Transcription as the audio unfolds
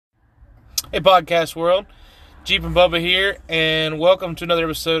Hey, podcast world. Jeep and Bubba here, and welcome to another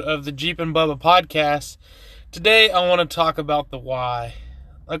episode of the Jeep and Bubba podcast. Today, I want to talk about the why.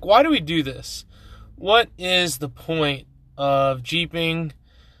 Like, why do we do this? What is the point of Jeeping,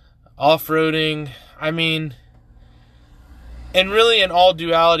 off-roading? I mean, and really, in all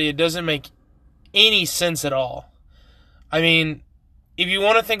duality, it doesn't make any sense at all. I mean, if you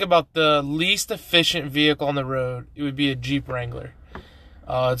want to think about the least efficient vehicle on the road, it would be a Jeep Wrangler.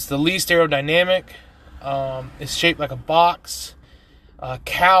 It's the least aerodynamic. It's shaped like a box.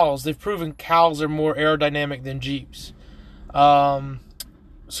 Cows, they've proven cows are more aerodynamic than Jeeps.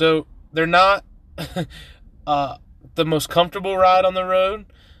 So they're not the most comfortable ride on the road.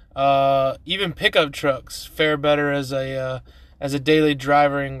 Even pickup trucks fare better as a daily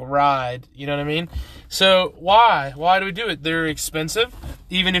driving ride. You know what I mean? So why? Why do we do it? They're expensive.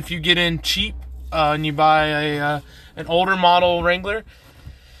 Even if you get in cheap and you buy an older model Wrangler,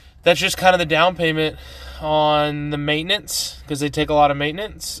 that's just kind of the down payment on the maintenance, because they take a lot of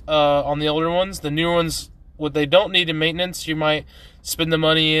maintenance on the older ones. The newer ones, what they don't need in maintenance, you might spend the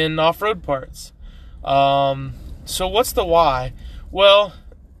money in off-road parts. So what's the why? Well,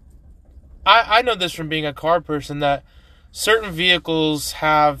 I know this from being a car person, that certain vehicles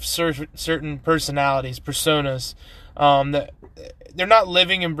have certain personalities, personas, that they're not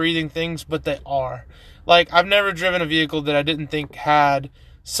living and breathing things, but they are. Like, I've never driven a vehicle that I didn't think had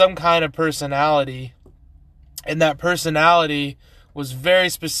some kind of personality, and that personality was very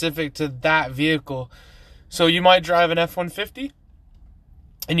specific to that vehicle. So you might drive an F-150,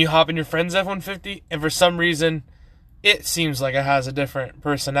 and you hop in your friend's F-150, and for some reason, it seems like it has a different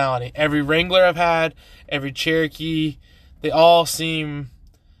personality. Every Wrangler I've had, every Cherokee, they all seem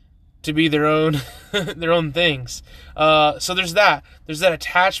to be their own their own things. So there's that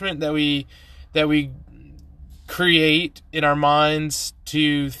attachment that we create in our minds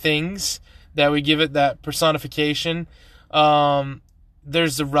to things, that we give it that personification.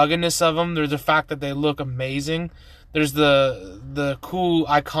 There's the ruggedness of them. There's the fact that they look amazing. There's the cool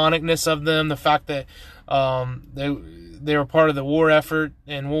iconicness of them. The fact that they were part of the war effort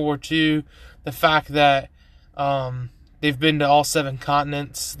in World War II. The fact that they've been to all 7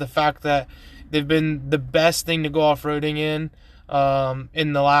 continents. The fact that they've been the best thing to go off-roading in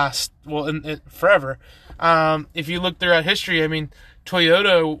the last, forever. If you look throughout history, I mean,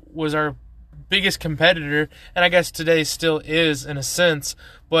 Toyota was our biggest competitor, and I guess today still is in a sense,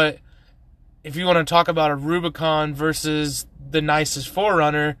 but if you want to talk about a Rubicon versus the nicest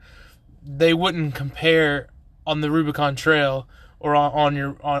 4Runner, they wouldn't compare on the Rubicon trail or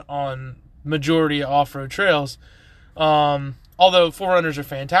on majority of off-road trails. Although 4Runners are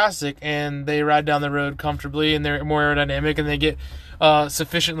fantastic and they ride down the road comfortably and they're more aerodynamic and they get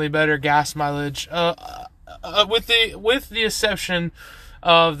sufficiently better gas mileage, with the exception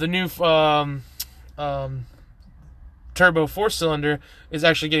of the new turbo 4-cylinder is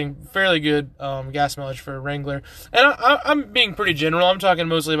actually getting fairly good gas mileage for a Wrangler. And I'm being pretty general. I'm talking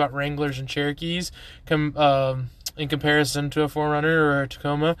mostly about Wranglers and Cherokees in comparison to a 4Runner or a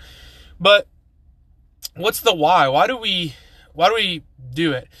Tacoma. But what's the why? Why do we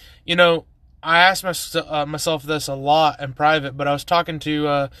do it? You know, I asked myself this a lot in private, but I was talking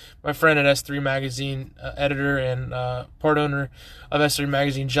to my friend at S3 Magazine, editor and part owner of S3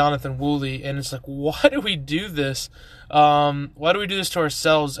 Magazine, Jonathan Woolley, and it's like, why do we do this? Why do we do this to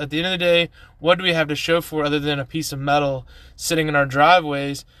ourselves? At the end of the day, what do we have to show for other than a piece of metal sitting in our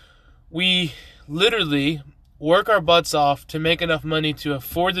driveways? We literally work our butts off to make enough money to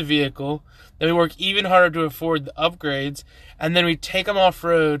afford the vehicle, then we work even harder to afford the upgrades, and then we take them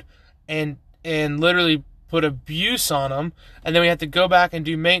off-road and literally put abuse on them, and then we have to go back and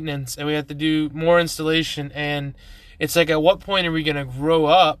do maintenance, and we have to do more installation, and it's like, at what point are we going to grow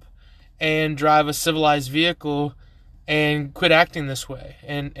up and drive a civilized vehicle and quit acting this way,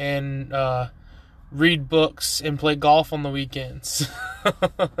 and read books and play golf on the weekends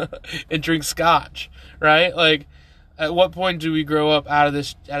and drink scotch, right? Like, at what point do we grow up out of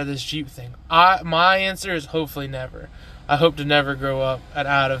this Jeep thing? My answer is hopefully never. I hope to never grow up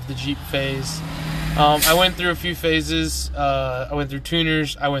out of the Jeep phase. I went through a few phases. I went through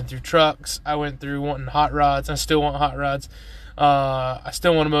tuners. I went through trucks. I went through wanting hot rods. I still want hot rods. I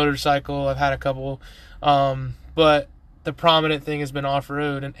still want a motorcycle. I've had a couple. But the prominent thing has been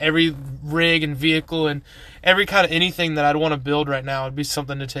off-road. And every rig and vehicle and every kind of anything that I'd want to build right now would be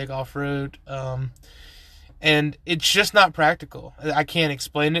something to take off-road. And it's just not practical. I can't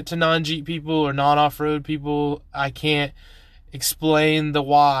explain it to non-Jeep people or non-off-road people. I can't explain the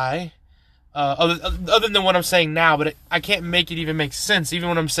why, other than what I'm saying now. But I can't make it even make sense. Even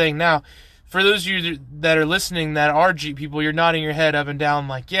what I'm saying now for those of you that are listening that are Jeep people, you're nodding your head up and down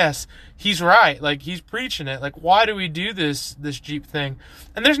like, yes, he's right. Like, he's preaching it. Like, why do we do this Jeep thing?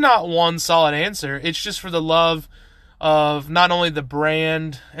 And there's not one solid answer. It's just for the love of not only the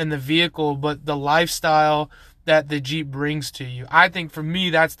brand and the vehicle, but the lifestyle that the Jeep brings to you. I think for me,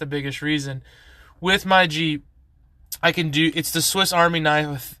 that's the biggest reason. With my Jeep, it's the Swiss Army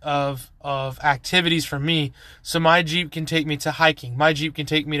knife of activities for me. So my Jeep can take me to hiking. My Jeep can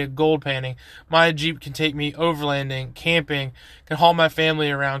take me to gold panning. My Jeep can take me overlanding, camping, can haul my family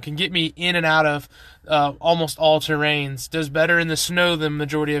around, can get me in and out of almost all terrains, does better in the snow than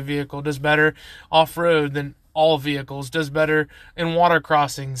majority of vehicle, does better off-road than all vehicles, does better in water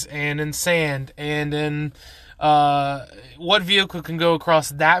crossings and in sand and in what vehicle can go across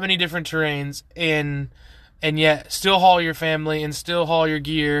that many different terrains and yet still haul your family and still haul your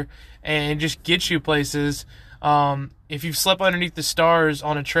gear and just get you places. If you've slept underneath the stars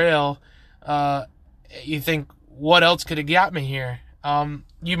on a trail, you think, what else could have got me here?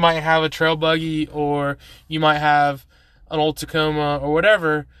 You might have a trail buggy, or you might have an old Tacoma or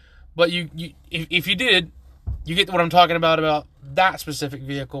whatever, but if you did, you get what I'm talking about that specific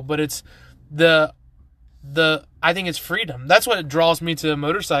vehicle. But it's I think it's freedom. That's what draws me to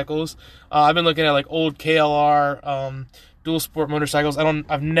motorcycles. I've been looking at like old KLR dual sport motorcycles.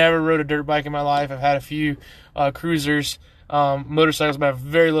 I've never rode a dirt bike in my life. I've had a few cruisers, motorcycles, but I have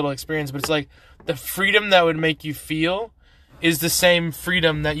very little experience. But it's like the freedom that would make you feel is the same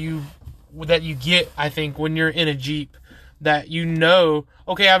freedom that you get, I think, when you're in a Jeep. That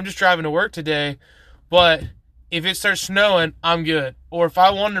okay, I'm just driving to work today, but if it starts snowing, I'm good. Or if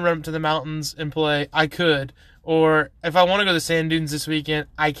I wanted to run up to the mountains and play, I could. Or if I want to go to the sand dunes this weekend,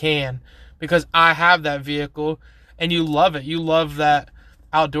 I can. Because I have that vehicle, and you love it. You love that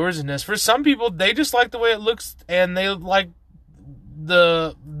outdoorsiness. For some people, they just like the way it looks, and they like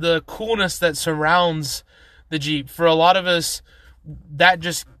the coolness that surrounds the Jeep. For a lot of us, that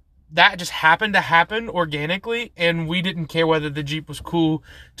just happened to happen organically, and we didn't care whether the Jeep was cool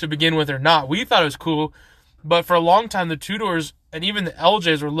to begin with or not. We thought it was cool. But for a long time, the two-doors and even the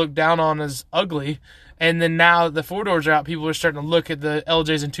LJs were looked down on as ugly. And then now the four-doors are out, people are starting to look at the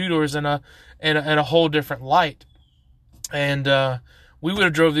LJs and two-doors in a whole different light. And we would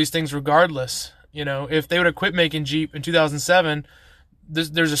have drove these things regardless. You know, if they would have quit making Jeep in 2007,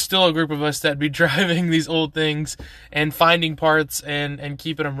 there's still a group of us that'd be driving these old things and finding parts and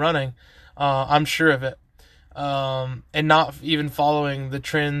keeping them running. I'm sure of it. And not even following the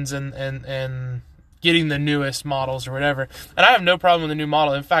trends and getting the newest models or whatever. And I have no problem with the new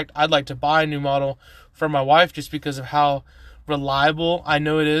model. In fact, I'd like to buy a new model for my wife just because of how reliable I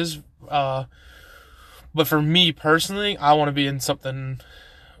know it is. But for me personally, I want to be in something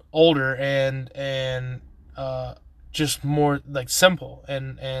older and just more like simple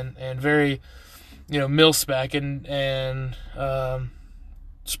and very, mil spec and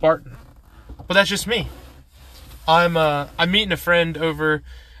Spartan. But that's just me. I'm meeting a friend over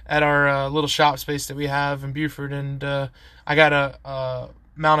at our little shop space that we have in Buford, and I got a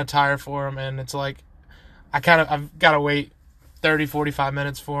mount a tire for him, and it's like I've got to wait 30-45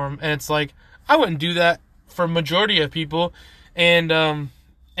 minutes for him, and it's like I wouldn't do that for a majority of people, and I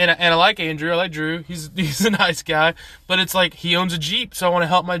like Andrew, I like Drew, he's a nice guy, but it's like he owns a Jeep, so I want to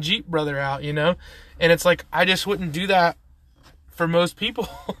help my Jeep brother out, and it's like I just wouldn't do that for most people,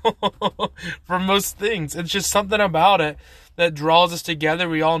 for most things. It's just something about it that draws us together.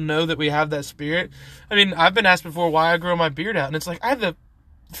 We all know that we have that spirit. I mean, I've been asked before why I grow my beard out, and it's like I have the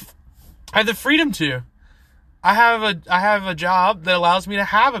freedom to. I have a job that allows me to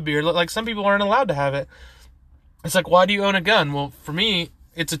have a beard. Like some people aren't allowed to have it. It's like, why do you own a gun? Well, for me,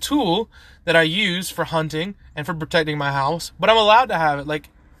 it's a tool that I use for hunting and for protecting my house, but I'm allowed to have it. Like,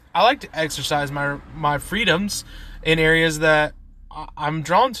 I like to exercise my freedoms in areas that I'm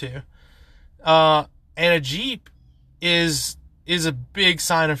drawn to. And a Jeep is a big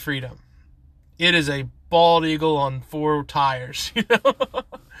sign of freedom. It is a bald eagle on 4 tires,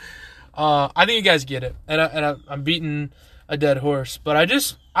 I think you guys get it. And I'm beating a dead horse, but I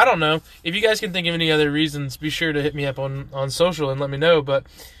don't know. If you guys can think of any other reasons, be sure to hit me up on social and let me know. But,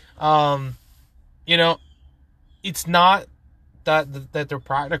 it's not that they're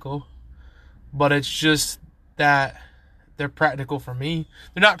practical, but it's just that they're practical for me.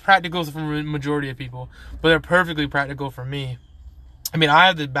 They're not practical for the majority of people, but they're perfectly practical for me. I mean, I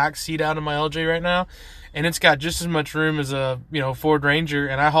have the back seat out of my LJ right now, and it's got just as much room as a, Ford Ranger,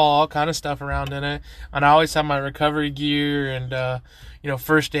 and I haul all kind of stuff around in it. And I always have my recovery gear and,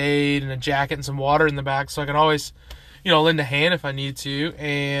 first aid and a jacket and some water in the back, so I can always, lend a hand if I need to.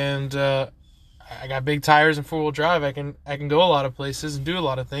 And I got big tires and 4-wheel drive. I can go a lot of places and do a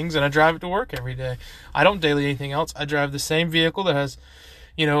lot of things, and I drive it to work every day. I don't daily anything else. I drive the same vehicle that has,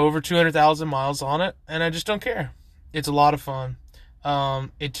 over 200,000 miles on it, and I just don't care. It's a lot of fun.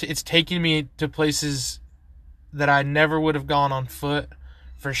 It's taking me to places that I never would have gone on foot,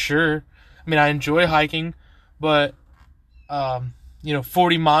 for sure. I mean, I enjoy hiking, but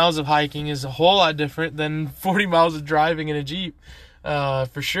 40 miles of hiking is a whole lot different than 40 miles of driving in a Jeep,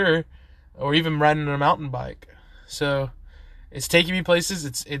 for sure, or even riding on a mountain bike. So it's taking me places.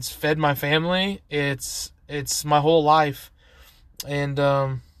 It's fed my family. It's my whole life, and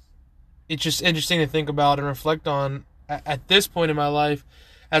it's just interesting to think about and reflect on at this point in my life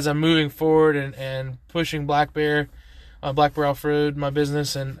as I'm moving forward and pushing Black Bear Off-Road, my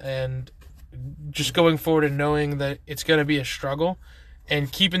business, and just going forward and knowing that it's going to be a struggle,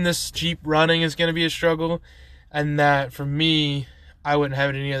 and keeping this Jeep running is going to be a struggle, and that for me, I wouldn't have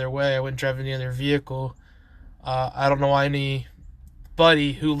it any other way. I wouldn't drive any other vehicle. I don't know why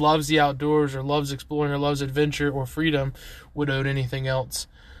anybody who loves the outdoors or loves exploring or loves adventure or freedom would own anything else.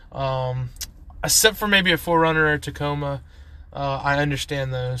 Except for maybe a 4Runner or a Tacoma. I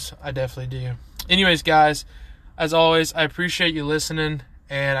understand those. I definitely do. Anyways, guys, as always, I appreciate you listening,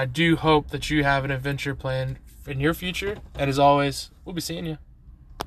 and I do hope that you have an adventure plan in your future. And as always, we'll be seeing you.